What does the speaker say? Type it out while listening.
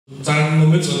ძალიან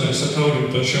მომეწონა ეს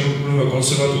სათაური და შემოგვიყვება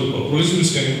კონსერვატული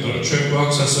პოპულიზმისკენ, იმიტომ რომ ჩვენ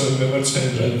გვაქვს ასევე მემარჯვენე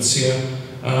ტრადიცია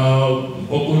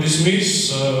პოპულიზმის,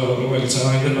 რომელიც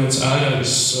აინდამაც არ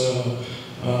არის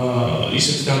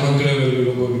ისეთი დამანგრეველი,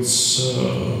 როგორც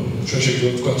ჩვენ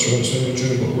შეგვიძლია ვთქვათ, რომ ეს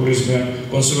მემარჯვენე პოპულიზმი ან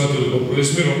კონსერვატული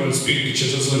პოპულიზმი, რომელიც პირიქით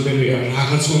შესაძლებელია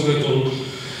რაღაც კონკრეტულ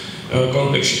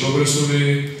კონტექსტში პროგრესული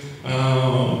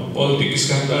პოლიტიკის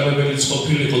გამტარებელიც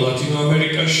ყოფილიყო ლათინო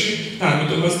ამერიკაში და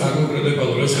ამიტომაც დაკონკრეტება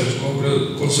რომ ეს არის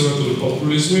კონსერვატული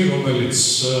პოპულიზმი, რომელიც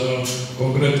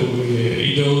კონკრეტული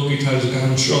იდეოლოგიით არის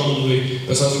განმშრალული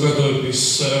და საზოგადოების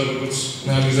როგორც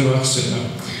ნაგიზა ახსენა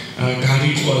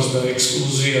გარიყვას და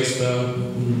ექსკლუზიას და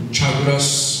ჩაგვრას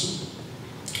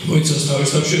მოიცავს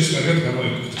თავისთავად ეს კარგად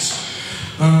გამოიგონეს.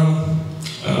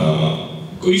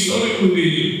 ისტორიული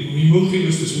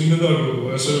მიმოხილვისთვის მინდა რომ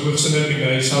ასევე მოხსენებინა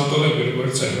ის ავტორები,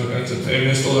 როგორც არის მაგალითად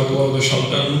ერნესტო ლაკლაუდა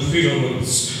შალტანუფი,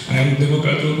 რომელიც ამ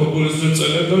დემოკრატიულ პოპულიზმზე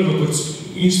წერდა, როგორც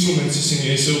ინსტრუმენტს ისინი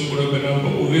ესე უყურებენ ამ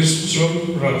პოპულიზმს, რომ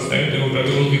რაც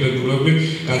დემოკრატიული იდეოლოგიები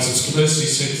გაცოცხლდეს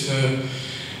ისეთ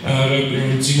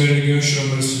ძიმე რეგიონში,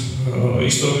 რომელიც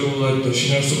ისტორიულად და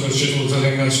შინაარსობრივად შეიძლება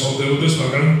ძალიან განსხვავდებოდეს,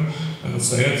 მაგრამ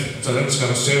რაღაცნაირად ძალიან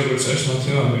მსგავსია, როგორც არის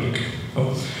ლათინო ამერიკა.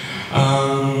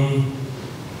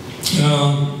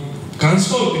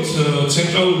 განსხვავებით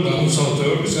ცენტრალური და აღმოსავლეთ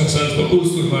ევროპისგან, სადაც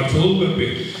პოპულისტური მმართველობები,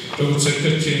 როგორც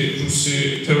ერთ-ერთი რუსი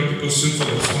თეორეტიკოსი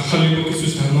უწოდებს, ახალი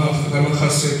ეპოქისთვის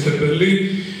დამახასიათებელი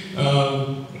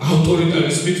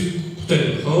ავტორიტარიზმით ხდება,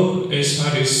 ხო? ეს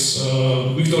არის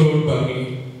ვიქტორ ორბანი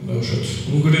ბავშვად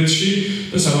უნგრეთში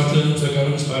და სამართლიანობის და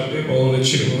განსაკუთრების პარტია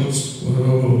პოლონეთში, რომელიც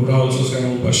მრავალი წლის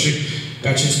განმავლობაში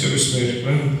გაჩენსკების მიერ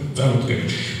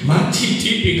წარმოდგენილი. მათი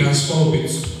ტიპი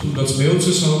განსხვავებით თუნდაც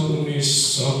მე-20 საუკუნის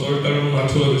ავტორიტარული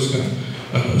მმართველებისგან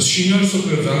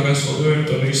შინაარსობრივად ძალიან განსხვავდება,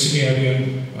 იმიტომ რომ ისინი არიან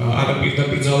არა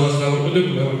პირდაპირ ძალას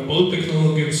დამოკიდებული, არამედ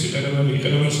პოლიტტექნოლოგიებს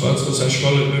იყენებენ სხვადასხვა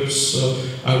საშუალებებს,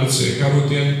 არ ვიცი,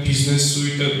 გამოდიან ბიზნეს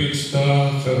სუიტებით და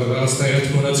რაღაცნაირად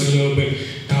მონაწილეობენ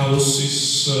დაოსის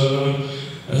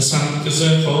სამიტზე,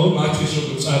 ხო, მათთვის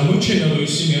როგორც წარმოჩენა, რომ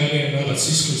ისინი არიან რაღაც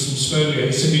სისხლის მსმელია,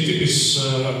 ისეთი ტიპის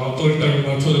ავტორიტარული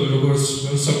მმართველები, როგორც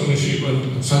საუკუნეში იყვნენ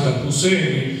სადამ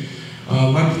ჰუსეინი,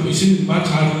 ისინი მათ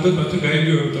არ უნდათ მათთან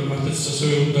გაიგივებენ, იმიტომ რომ მათაც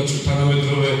ასევე უნდათ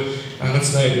თანამედროვე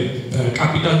რაღაცნაირი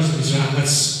კაპიტალიზმის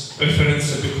რაღაც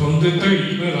პრეფერენსები ჰქონდეთ და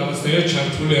იყვნენ რაღაცნაირად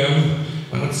ჩართული ამ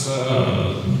რაღაც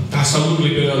დასავლურ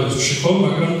ლიბერალიზმში, ხო,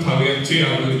 მაგრამ თავიანთი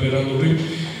ანალიბერალური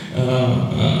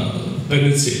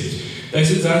ტენდენციით. და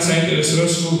ესე ძალიან საინტერესო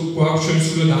რომ გვაქვს ჩვენ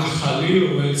სრულად ახალი,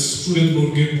 რომელიც სრულად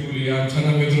მორგებული ამ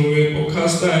თანამედროვე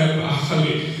ეპოქას და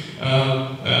ახალი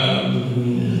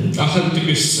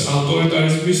ტიპის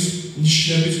ავტორიტარიზმის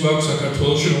ნიშნებიც გვაქვს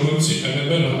საქართველოში, რომელიც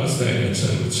იყენებენ რაღაცნაირად,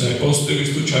 პოზიტივის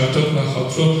თუ ჩართოთ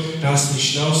ნახავთ, რომ რას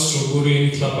ნიშნავს, როგორი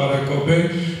ენით ლაპარაკობენ,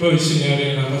 რომ ისინი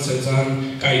არიან რაღაცა ძალიან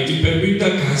კაი ტიპები და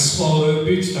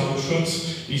განსხვავებით დავუშვათ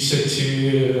ისეთი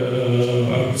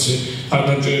არ ვიცი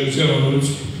ხარდამჭერებისგან, რომელიც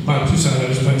მართვის არ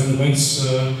არის მაინც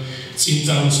წინ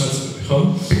წამოსაწყები, ხო?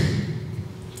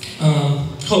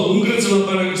 ხო, უნგრეთზე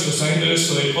ლაპარაკის რომ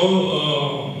საინტერესო იყო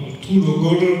თუ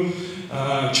როგორ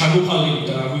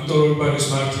ჩამოყალიბდა ვიქტორ ორბანის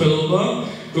მმართველობა,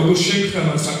 როგორ შექმნა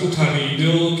მას საკუთარი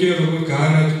იდეოლოგია, როგორ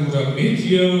გაანადგურა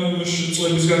მედია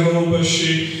წლების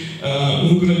განმავლობაში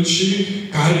უნგრეთში,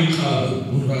 გარიყა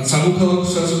სამოქალაქო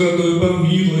საზოგადოება,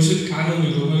 მიიღო ესეთი კანონი,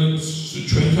 რომელიც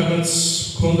ჩვენთანაც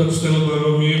ჰქონდა ცდილობა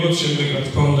რომ მიიღოთ, შემდეგ რა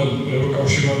თქმა უნდა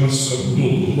ევროკავშირმა მას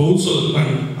მოუწოდა, ან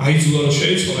აიძულა რომ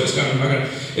შეეწყო ეს კანონი, მაგრამ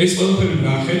ეს ყველაფერი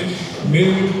ნახეთ, მე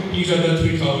პირადად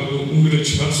ვიყავი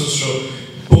უნგრეთში მახსოვს, რომ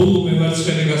ბოლო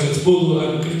მემარჯვენე გაზეთს, ბოლო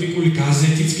კრიტიკული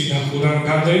გაზეთიც კი დახურა,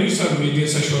 გარდა იმისა, რომ მედია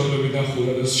საშუალებები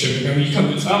დახურა და შემდეგ, ანუ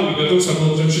იქამდე წავიდა, რომ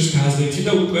საბოლოოში გაზეთი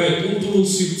და უკვე კულტურულ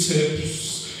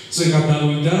სივრცეებზე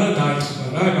გადავიდა და დაიწყო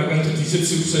რა, მაგალითად ისეთ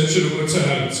სივრცეებში, როგორც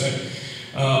არის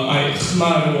აი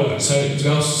ხმარო არის, აი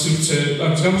მსგავს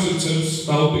სივრცეებს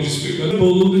დაუპირისპირდა და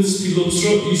ბოლომდე ცდილობს,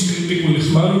 რომ ის კრიტიკული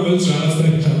ხმარო, რომელიც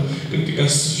რაღაცნაირად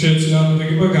კრიტიკას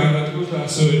შეეწინააღმდეგება, გაანადგუროს და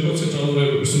ასევე იყო ცენტრალური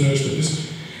ევროპის უნივერსიტეტის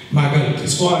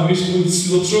მაგალითის, ხო, ამის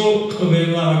ცდილობს, რომ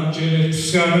ყველა ჯერ ერთს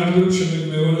გაანადგურებს, შემდეგ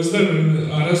მეორეს და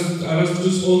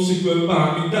არასდროს ყოველს იკვებება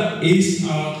ამით და ეს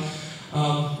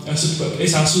ასე ვთქვათ,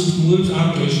 ეს ასრულებს ამ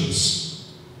რეჟიმს.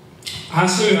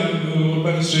 ასევე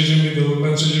ორბანის რეჟიმი და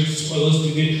ორბანის რეჟიმის ყველაზე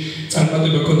დიდი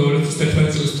წარმატება ჰქონდა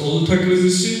 2011 წლის ტოლთა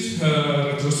კრიზისით,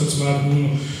 როდესაც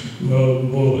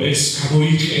ეს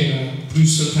გამოიყენა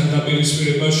ბრიუსელთან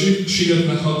დაპირისპირებაში, ხშირად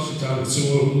ნახავთ,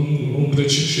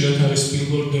 უნგრეთში ხშირად არის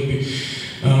ბილბორდები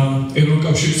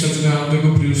ევროკავშირის საწინააღმდეგო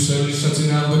ბრიუსელის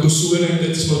საწინააღმდეგო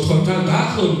სუვერენიტეტის მოთხოვნთან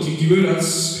დაახლოებით იგივე რაც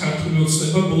ქართული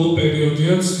ოცნება ბოლო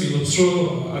პერიოდია ცდილობს რომ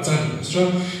აწარმოოს რა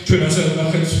ჩვენ ასე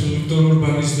ვნახეთ ვიქტორ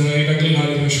ორბანის და ირაკლი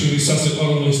ღარიბაშვილის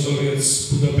სასიყვარულო ისტორიაც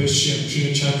ბუდაპეშტში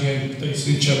ამშვენად ჩადიან და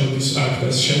ისინი ჩამოდის აქ და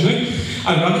შემდეგ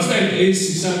ან რაღაცნაირად ეს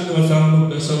ისარგებლო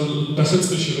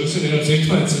დასაწყისში რომ ესენი რაც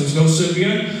ერთმანეთს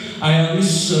მსგავსებიან აი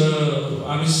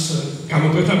ამის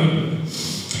გამოკვეთა მიიღება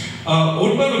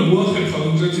ორბანმა მოახერხა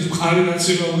უნგრეთის მყარი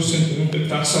ნაციონალური სენტიმენტები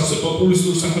და ახსავსა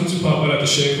პოპულისტურ სახელმწიფო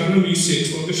აპარატის შეექმნა მისი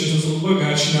ექსპორტის შესაძლებლობა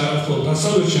გააჩინა არა მხოლოდ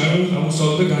დასავლეთში, არამედ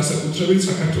აღმოსავლეთ და განსაკუთრებით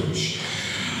საქართველოში.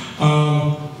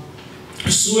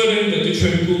 სუვერენიტეტი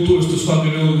ჩვენი კულტურის თუ სხვა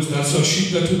პიროვნების დაცვაში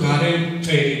და თუ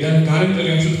გარემტერიდან გარემტერი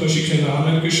ამ შემთხვევაში იქნება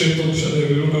ამერიკის შეერთებულთა შტატების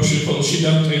და ევროკავშირის ხოლო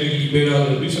შიდამტერი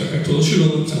ლიბერალები საქართველოში,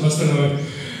 რომლებიც ამასთანავე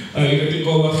ირაკლი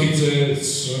ლაღიძის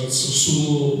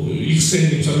სულ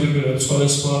იხსენებს ამერიკულად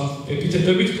სხვადასხვა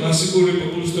ეპითეტებით კლასიკური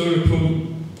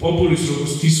პოპულიზმის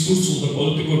როგორც დისკურსულ და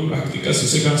პოლიტიკურ პრაქტიკას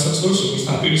ისე განსაზღვრავს, როგორც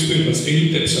დაპირისპირებას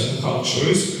ელიტებსა და ხალხს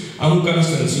შორის ამ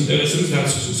უკანასკნელის ინტერესების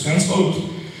დაცვისთვის. განსაკუთრებით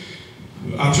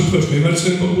ამ შემთხვევაში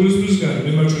მემარჯვენე პოპულიზმისგან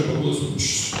მემარჯვენე პოპულიზმის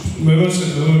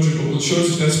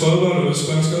შორის განსხვავება რომ ეს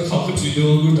უკანასკნელი ხალხებს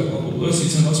იდეოლოგიურ დაყრდნობას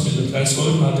იცავს მიზნად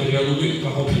განსხვავებით მატერიალური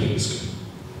გაყოფილებისგან.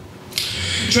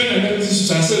 ჩვენ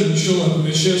ანალიზის ასე მნიშვნელოვანი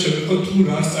მეშია შევეხოთ თუ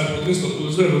რას წარმოადგენს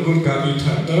პოპულიზმი და როგორ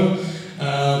განვითარდა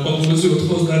პოპულიზმი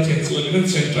 90-იან წლებიდან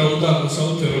ცენტრალურ და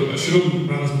აღმოსავლეთ ევროპაში რომ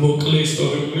რაღაც მოკლე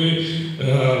ისტორიული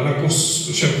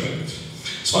რაკურსს შევხედოთ.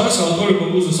 სხვადასხვა ავტორი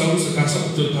პოპულიზმის აღმოსავლეთ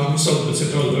განსაკუთრებით აღმოსავლეთ და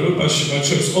ცენტრალურ ევროპაში მათ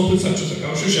შორის ყოფილ საბჭოთა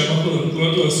კავშირში ამახვილებენ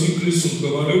კურატურის ინგლისურ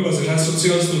მდგომარეობაზე რაც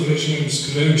სოციალისტური რეჟიმების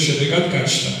გრევის შედეგად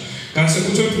გაჩნდა.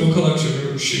 განსაკუთრებით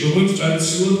მოქალაქეებში, რომელიც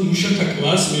ტრადიციულად მუშათა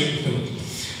კლასს მიეკუთვნებოდა.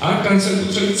 აქ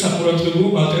განსაკუთრებით საყურადღებო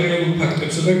მატერიალურ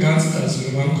ფაქტებსა და განცდაზე,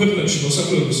 რომ ამ ქვეყნებში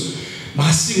მოსახლეობის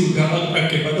მასიური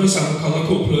გამარტყება და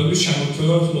სამოქალაქო უფლებების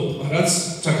ჩამოთვლება მოხდა, რაც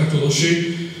საქართველოში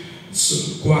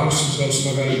გვაქვს მსგავსი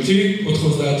მაგალითი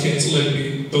 90-იან წლები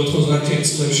და 90-იან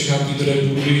წლებში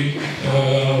გამდიდრებული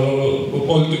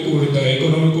პოლიტიკური და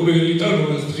ეკონომიკური ელიტა,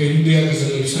 რომელიც დღემდე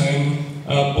აგრძელებს ამ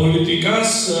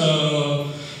პოლიტიკას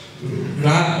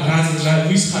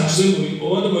ვის ხარჯზე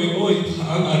მოიპოვა და მოიპოვა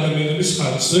ამ ადამიანების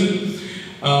ხარჯზე,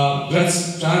 რაც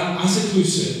ასე თუ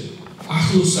ისე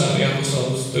ახლოს არის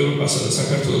აღმოსავლეთ ევროპასა და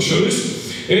საქართველოს შორის.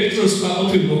 ერთ დროს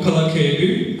ყოფილი მოქალაქეები,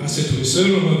 ასე თუ ისე,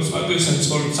 რომლებიც პატრიოტიზმის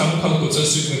სამოქალაქო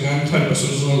წესრიგზე განვითარებას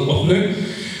უზრუნველყოფდნენ,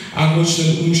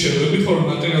 აღმოჩნდნენ უმშევრები, ხოლო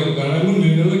მატერიალურ გარემო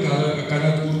ნელ-ნელა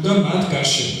განადგურდა მათ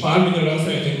გარშემო. არ მინდა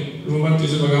რაღაცნაირად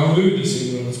რომანტიზება გამოვივიდეს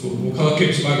იმას, რომ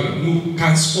მოქალაქეებს, მაგრამ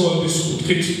განსხვავების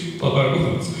კუთხით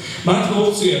ლაპარაკობთ. მათ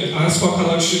მოუწიათ ან სხვა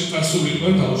ქალაქში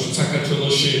წასულიყვნენ, დაუშვათ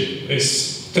საქართველოში ეს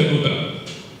ხდებოდა.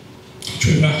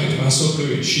 ჩვენ ნახეთ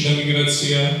მასობრივი შიდა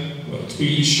მიგრაცია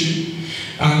თბილისში,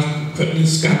 ან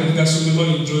ქვეყნის გარეთ გასულიყო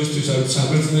იმ დროისთვის არის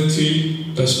საბერძნეთი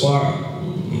და სხვა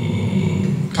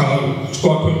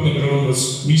ქვეყნები, რომელსაც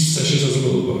მისცა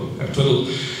შესაძლებლობა ქართველ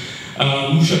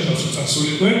მუშაკებს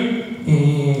წასულიყვნენ.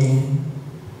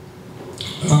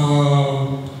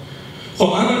 ხო,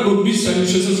 ამან მისცა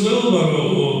შესაძლებლობა,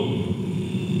 რომ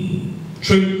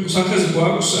ჩვენ სახაზე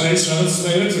გვაქვს ეს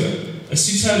რაღაცნაირად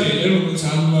სიცარიელე, რომელიც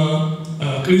ამ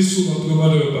კრიზისულ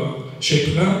მდგომარეობამ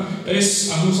შექმნა და ეს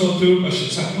აღმოსავლეთ ევროპაში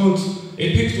საკმაოდ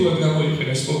ეფექტურად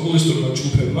გამოიყენეს პოპულისტურმა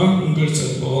ჯგუფებმა უნგრეთსა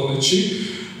და პოლონეთში.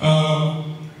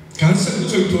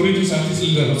 განსაკუთრებით 2010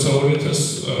 წლიდან, როცა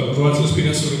 2008 წლის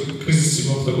ფინანსური კრიზისი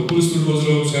მოხდა, პოპულისტური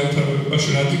მოძრაობის განვითარებაში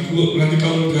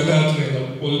რადიკალურად გადაატრიალა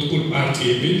პოლიტიკური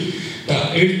პარტიები და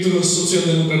ერთ დროს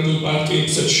სოციალ-დემოკრატიული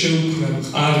პარტიებსაც შეუქმნა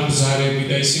მყარი ბზარები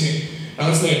და ისინი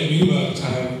რაღაცნაირად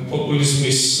მიმართა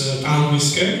პოპულიზმის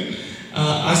ტალღისკენ.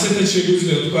 ასეთად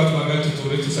შეგვიძლია ვთქვათ, მაგალითად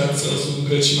 2010 წელს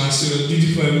უნგრეთში მასიურად დიდი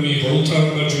ხმები მიიღო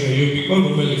ულტრამემარჯვენე იობიკო,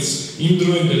 რომელიც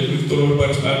იმდროინდელი ვიქტორ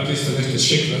ორბანის პარტიისთან ერთად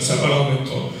შექმნა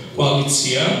საპარლამენტო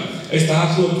კოალიცია. ეს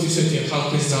დაახლოებით ისეთია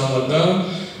ხალხის ძალა და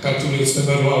ქართული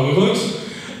ოცნება რო ავიღოთ.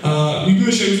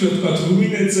 იგივე შეგვიძლია ვთქვათ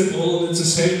რუმინეთზე, პოლონეთზე,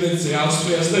 სერბეთზე,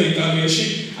 ავსტრიას და იტალიაში,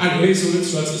 ანუ ეს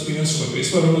 2008 წლის ფინანსური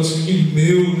კრიზისი, რომელიც კი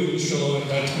მეორე მნიშვნელოვანი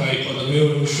დარტყმა იყო და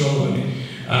მეორე მნიშვნელოვანი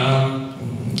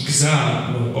გზა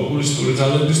პოპულისტური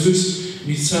ძალებისთვის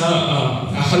მისცა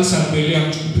ახალი სარბელი ამ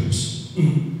ჯგუფებს.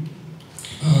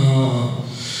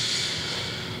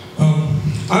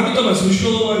 ამიტომაც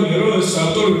მნიშვნელოვანია, რომ ეს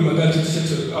ავტორები მაგალითად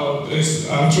ეს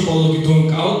ანთროპოლოგი დონ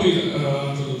კალპი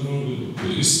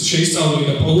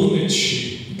შეისწავლიდა პოლონეთში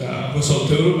და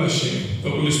აღმოსავლეთ ევროპაში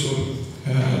პოპულისტურ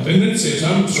ტენდენციას,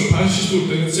 ამიტომ ფაშისტურ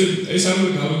ტენდენციებს ეს არ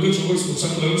გავიგოთ როგორც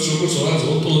მოსახლეობის როგორც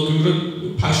ონტოლოგიურად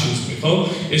ფაშიზმი, ხო?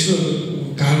 ეს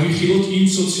გავიხილოთ იმ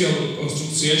სოციალურ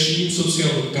კონსტრუქციაში, იმ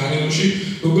სოციალურ გარემოში,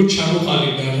 როგორ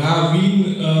ჩამოყალიბდა რა ვინ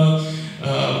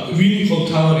ვინ იყო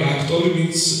მთავარი აქტორი,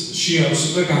 ვინც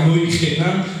შეავსდა გამოიხენა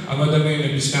ამ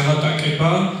ადამიანების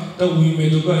გაღატაკება და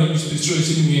უიმედობა იმისთვის, რომ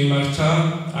ისინი მიემართა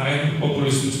აი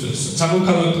პოპულიზმისთვის.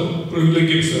 სამოქალაქო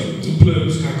პრივილეგიების და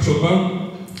უფლებების გაქრობა,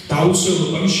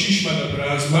 დაუსრულებამ, შიშმა და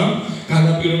ბრაზმა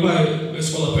განაპირობა ეს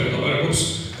ყველაფერი ლაპარაკობს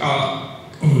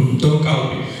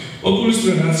დონკალბი.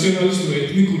 პოპულისტური, ნაციონალისტური,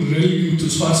 ეთნიკური, რელიგიური თუ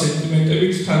სხვა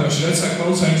სენტიმენტებით თამაში, რაც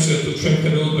საკმაოდ საინტერესოა ჩვენ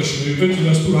მხედველობაში მივიღებთ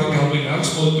იმას, თუ რა გავლენა აქვს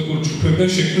პოლიტიკური ჯგუფებიდან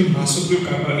შექმნილ მასობრივ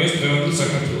კამპანიას დღევანდელ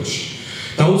საქართველოში.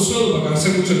 დაუცველობა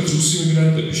განსაკუთრებით რუსი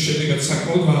მიგრანტების შედეგად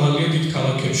საკმაოდ მაღალია დიდ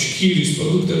ქალაქებში, ქირის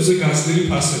პროდუქტებზე გაზრდილი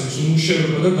ფასების,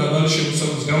 უმუშევრობა და დაბალი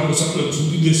შემოსავლის გამო მოსახლეობის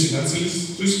უდიდესი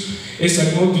ნაწილისთვის ეს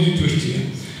საკმაოდ დიდი ტვირთია.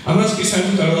 ამას კი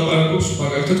საერთოდ არ ლაპარაკობს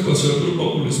მაგალითად კონსერვატული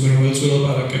პოპულიზმი, რომელიც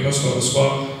ველაპარაკება სხვადასხვა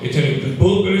ეთერებიდან.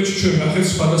 ბოლო პერიოდში ჩვენ ნახეთ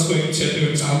სხვადასხვა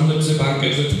ინიციატივები წამლებზე,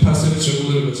 ბანკებზე თუ ფასების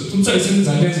რეგულირებაზე. თუმცა ესენი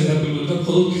ძალიან ზედაპირული და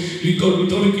მხოლოდ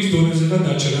რიტორიკის დონეზე და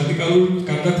დარჩა. რადიკალური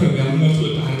გარდაქმნები ამ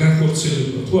მიმართულებით არ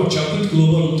განხორციელებულა. თუ არ ჩავდეთ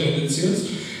გლობალურ ტენდენციას,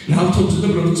 ნავთობზე და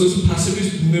პროდუქციის ფასების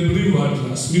ბუნებრივ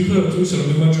ვარდნას. მიუხედავად იმისა, რომ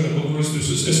მემარჯვენე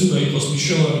პოპულისტისთვის ეს უნდა იყოს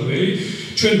მნიშვნელოვანი ველი,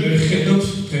 ჩვენ ვერ ხედავთ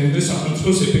დღემდე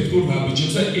სახელმწიფოს ეფექტურ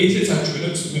ნაბიჯებს და ესეც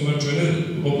აჩვენებს მემარჯვენე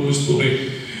პოპულისტური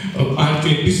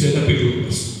პარტიების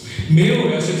ზედაპირულობას.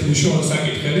 მეორე ასეთი მნიშვნელოვანი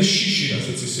საკითხი არის შიში,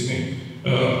 რასაც ისინი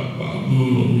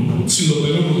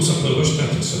ცდილობენ მოსახლეობაში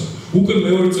დათესა. უკვე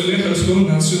მეორე წელია ხელისუფლება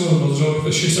ნაციონალურ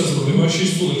მოძრაობათა შესაძლო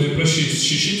რევანშისტული რეპრესიის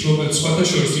შიშით, რომელიც სხვათა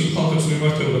შორის იმ ხალხებს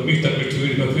მიმართებოდა პირდაპირ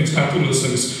თვირთად, ვინც ქართული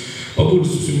ოსების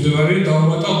პოპულიზმის მიმდევარია,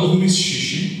 დაამატა ომის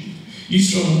შიში. ის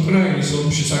რომ უკრაინის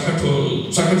ომში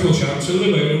საქართველოში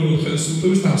აღწევება ეროვნული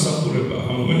ხელისუფლების დამსახურებაა,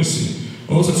 ამიტომ ისინი,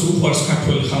 რომელსაც უყვარს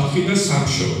ქართველი ხალხი და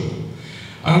სამშობლო.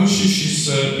 ამ შიშის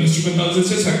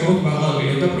ინსტრუმენტალიზაცია საკმაოდ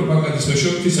მაღალია და პროპაგანდის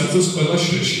მეშვეობით ის აძლევს ყველა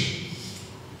შრეში.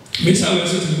 მესამე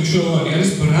ასეთი მნიშვნელოვანი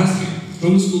არის ბრაზი,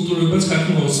 რომლის კულტურებაც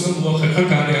ქართულმა ოცნებამ მოახერხა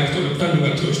გარე აქტორებთან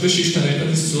მიმართებაში და შიშთან ერთად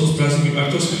ის ცდილობს ბრაზი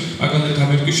მიმართოს მაგალითად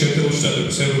ამერიკის შეერთებული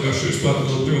შტატების ევროკავშირის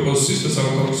პლატფორმის ოპოზიციის და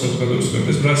სამოქალაქო საზოგადოების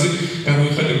მეფეს. ბრაზი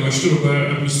გამოიხატება იმაში, რომ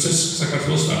როგორ მისცეს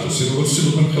საქართველოს სტატუსი, როგორც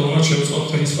ცდილობენ ხელოვნურად შეუწყოთ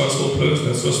ხელის სხვადასხვა უფლებების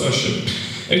დაცვას და ასე.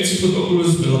 ერთ ციფრულ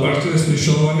პოპულიზმის ლაპარაკის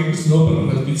მნიშვნელოვანი გზნობა,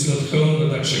 რომელიც მიცილად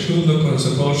ხელოვნურად არ შექმნილ და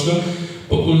საკმაოდ და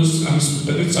პოპულიზმს ამის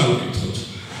მიხედვით წავიკითხოთ.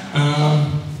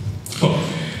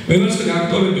 მემარცხენე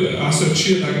აქტორები ასე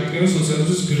ხშირად აკრიტიკებენ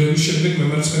სოციალიზმის გრევის შემდეგ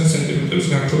მემარცხენე სენტიმენტების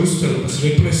გაქრობის ცდებას,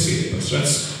 რეპრესიებას, რაც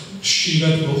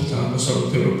ხშირად მოხდა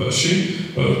აღმოსავლეთ ევროპაში,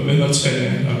 მემარცხენე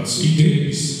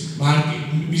იდეების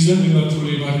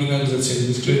მიზანმიმართული მარგინალიზაცია და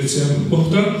დისკრედიტაცია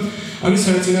მოხდა. ამის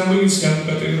საწინააღმდეგო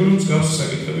განკატეგორია, რომ მსგავსი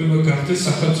საკითხები უნდა გახდეს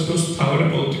სახელმწიფოს მთავარი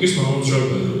პოლიტიკის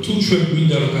მამოძრავებელი. თუ ჩვენ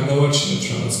გვინდა რომ გადავარჩინოთ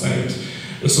რაღაცნაირად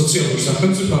სოციალური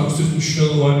სახელმწიფო, ამისთვის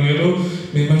მნიშვნელოვანია, რომ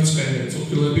მემარცხენე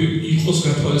წופილები იყოს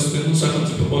გათვალისწინებული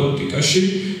სახელმწიფო პოლიტიკაში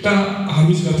და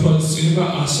ამის გათვალისწინება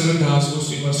ასევე დაასრულოს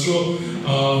იმას, რომ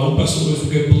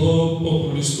ოპასულებებლო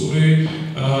პოპულისტური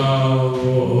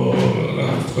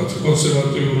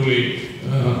კონსერვატიული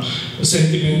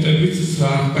სენტიმენტებით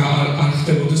არ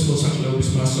ხდებოდეს მოსახლეობის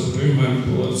მასობრივი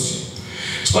манипуляცია.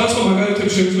 სხვადასხვა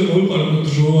მაგალითები შეგვიძლია მოვიყვანოთ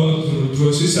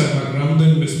დროის ისარ, მაგრამ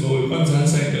რამდენიმეს მოვიყვან, ძალიან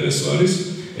საინტერესო არის.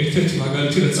 ერთ-ერთი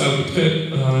მაგალითი, რაც წავიკითხე,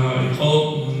 იყო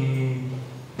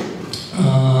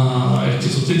ერთი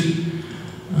წუთით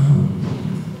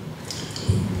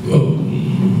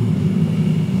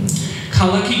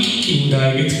ქალაქი კიკინდა,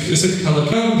 ესეთი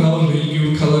ქალაქი, მრავალ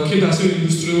რელიგიური ქალაქი და ასევე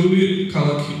ინდუსტრიული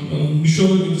ქალაქი,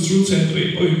 მნიშვნელოვანი ინდუსტრიული ცენტრი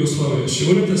იყო იუგოსლავიაში.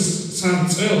 2003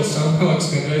 წელს ამ ქალაქს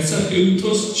გადაეცა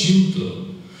ელიტოს ჯილდო.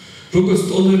 როგორც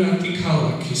ტოლერანტი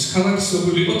ქალაქის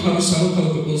სოფელი იყო თავის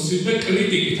სამოქალაქო პოზიციით და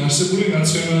კრიტიკით არსებული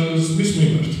ნაციონალიზმის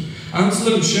მიმართ. ამ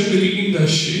წლების შემდეგ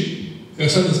ინდაში,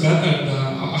 სადაც გატარდა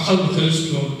ახალი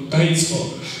ხელისუფლება, დაიწყო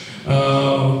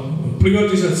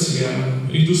პრივატიზაცია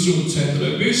ინდუსტრიული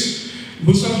ცენტრების,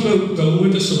 მოსახლეობა და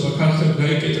უმეტესობა ქართველი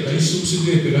გაიკეთა და ის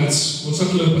სუბსიდიები, რაც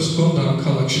მოსახლეობას ჰქონდა ამ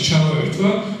ქალაქში ჩამოერთვა,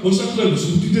 მოსახლეობის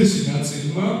უდიდესი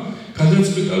ნაწილმა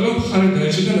გადაწყვიტა, რომ მხარი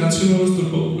დაეჭირა ნაციონალისტური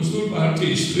პოპულისტური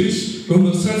პარტიისთვის,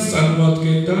 რომელსაც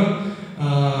წარმოადგენდა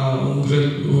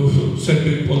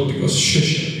სერბიული პოლიტიკოსი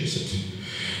შეშელი ისეთი.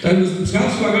 და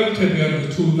მსგავს მაგალითები არის,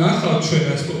 თუ ნახავთ ჩვენ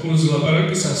ეს პოპულიზმის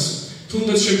ლაპარაკისას,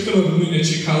 თუნდაც შეგვიძლია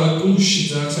რუმინეთში ქალაქ კულში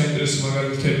ძალიან საინტერესო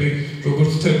მაგალითები, როგორ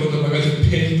ხდებოდა მაგალითად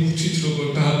ფეხბურთით, როგორ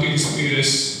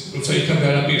დააპირისპირეს, როცა იქ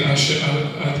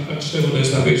არჩდებოდა ეს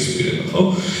დაპირისპირება, ხო?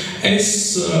 ეს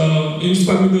იმის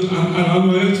პარამეტრ ამ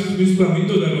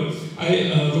მინდოდა, რომ აი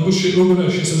როგორ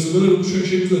შესაძლებელი, როგორ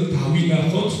შეგვიძლია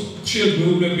დავინახოთ, ხშირად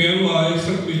გვეუბნებიან, რომ აი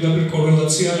ხა პირდაპირ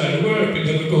კორელაცია არ არის, როგორ არის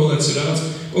პირდაპირ კორელაცია, რაღაც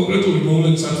კონკრეტული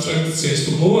მოვლენის აბსტრაქციას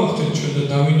თუ მოვახდენთ ჩვენ და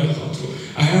დავინახავთ, რომ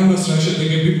აი ამას რა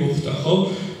შედეგები მოხდა, ხო?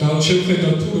 და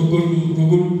შევხედავთ თუ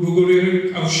როგორი არის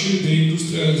კავშირი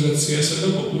ინდუსტრიალიზაციასა და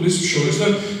პოპულიზმს შორის და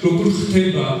როგორ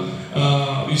ხდება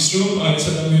ის რომ ეს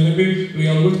ადამიანები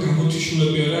რეალურად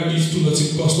გამოთიშულები არიან ის თუნდაც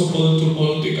იმ კოსმოპოლიტურ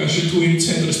პოლიტიკაში თუ იმ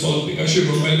ცენტრის პოლიტიკაში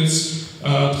რომელიც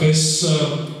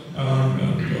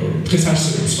დღეს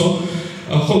არსებობს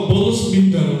ხო ბოლოს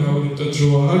მინდა რომ გავიგოთ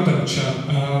რომ აღარ დარჩა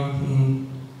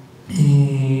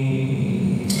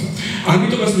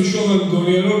ამიტომაც მნიშვნელოვანი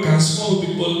მგონია რომ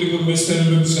განსხვავებით პოლიტიკურ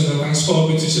მეცნიერებებისგან და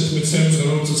განსხვავებით ისეთ მეცნიერებებისგან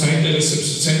რომელსაც აინტერესებს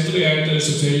ცენტრი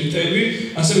აინტერესებს ელიტები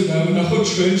ასევე დავინახოთ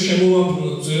ჩვენ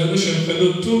შემოვაბრუნოთ ზედა და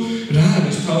შევხედოთ თუ რა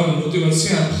არის მთავარი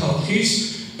მოტივაცია ამ ხალხის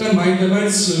და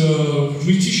მაინდამაინც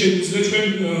რითი შეგვიძლია ჩვენ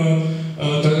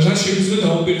და რა შეგვიძლია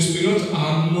დავუპირისპიროთ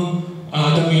ამ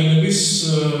ადამიანების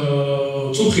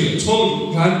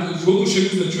ცხოვრება როგორ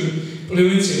შეგვიძლია ჩვენ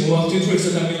პრევენცია მოვახდინოთ რომ ეს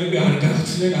ადამიანები არ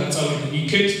გახდნენ არ წავიდნენ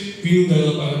იქეთ ვინ უნდა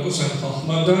ელაპარაკოს ამ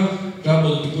ხალხმა და რა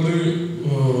პოლიტიკური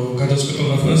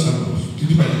გადაწყვეტილება აქვს ამ ხალხს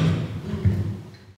დიდი მადლობა